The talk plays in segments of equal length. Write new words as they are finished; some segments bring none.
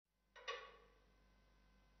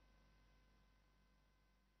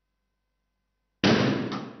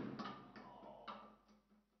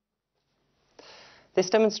This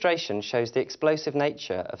demonstration shows the explosive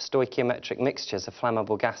nature of stoichiometric mixtures of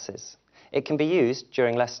flammable gases. It can be used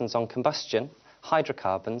during lessons on combustion,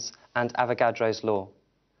 hydrocarbons, and Avogadro's law.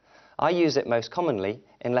 I use it most commonly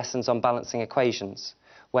in lessons on balancing equations,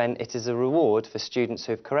 when it is a reward for students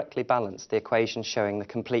who have correctly balanced the equation showing the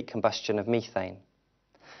complete combustion of methane.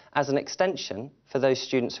 As an extension, for those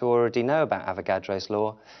students who already know about Avogadro's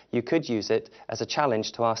law, you could use it as a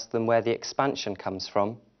challenge to ask them where the expansion comes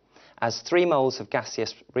from, as 3 moles of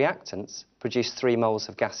gaseous reactants produce 3 moles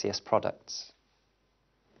of gaseous products.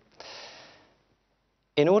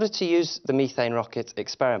 In order to use the methane rocket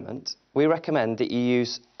experiment, we recommend that you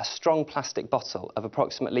use a strong plastic bottle of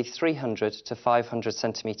approximately 300 to 500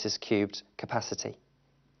 centimetres cubed capacity.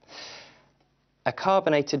 A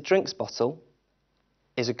carbonated drinks bottle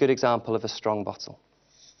is a good example of a strong bottle.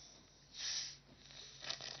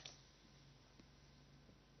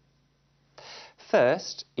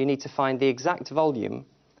 First, you need to find the exact volume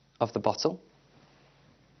of the bottle.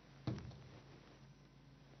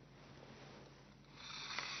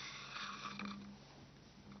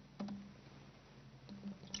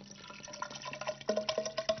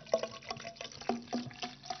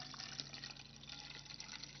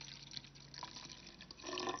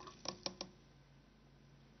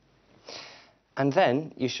 And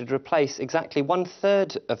then you should replace exactly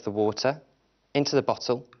 1/3 of the water into the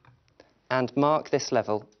bottle and mark this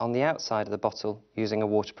level on the outside of the bottle using a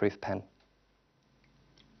waterproof pen.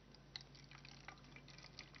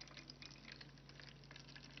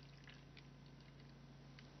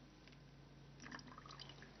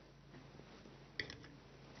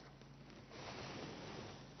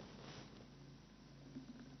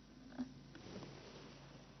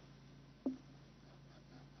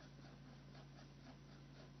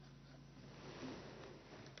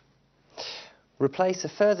 Replace a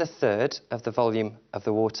further 1/3 of the volume of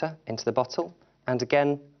the water into the bottle and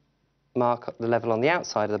again mark the level on the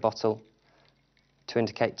outside of the bottle to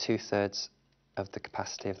indicate 2/3 of the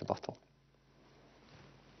capacity of the bottle.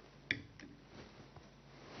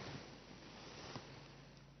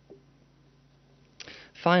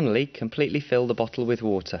 Finally, completely fill the bottle with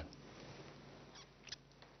water.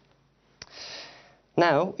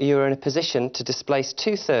 Now you are in a position to displace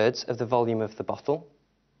 2/3 of the volume of the bottle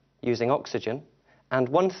using oxygen and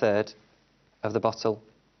 1/3 of the bottle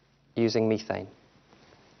using methane.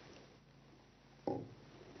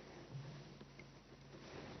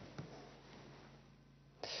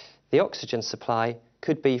 The oxygen supply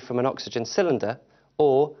could be from an oxygen cylinder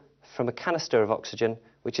or from a canister of oxygen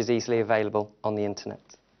which is easily available on the internet.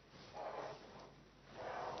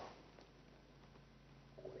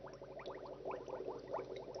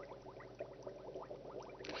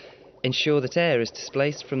 Ensure that air is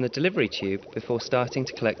displaced from the delivery tube before starting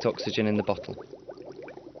to collect oxygen in the bottle.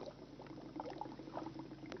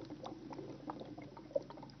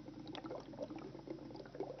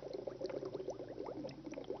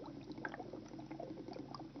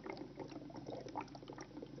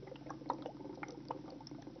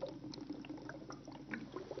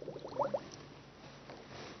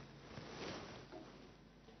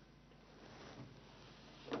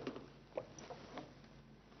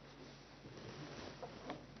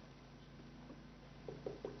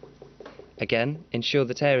 Again, ensure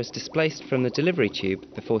that air is displaced from the delivery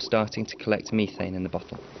tube before starting to collect methane in the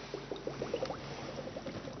bottle.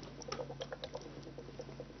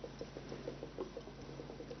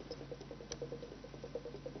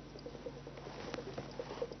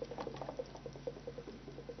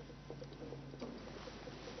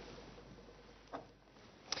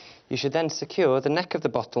 You should then secure the neck of the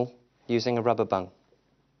bottle using a rubber bung,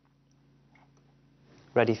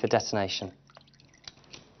 ready for detonation.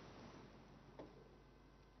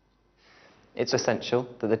 It's essential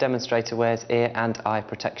that the demonstrator wears ear and eye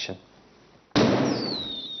protection.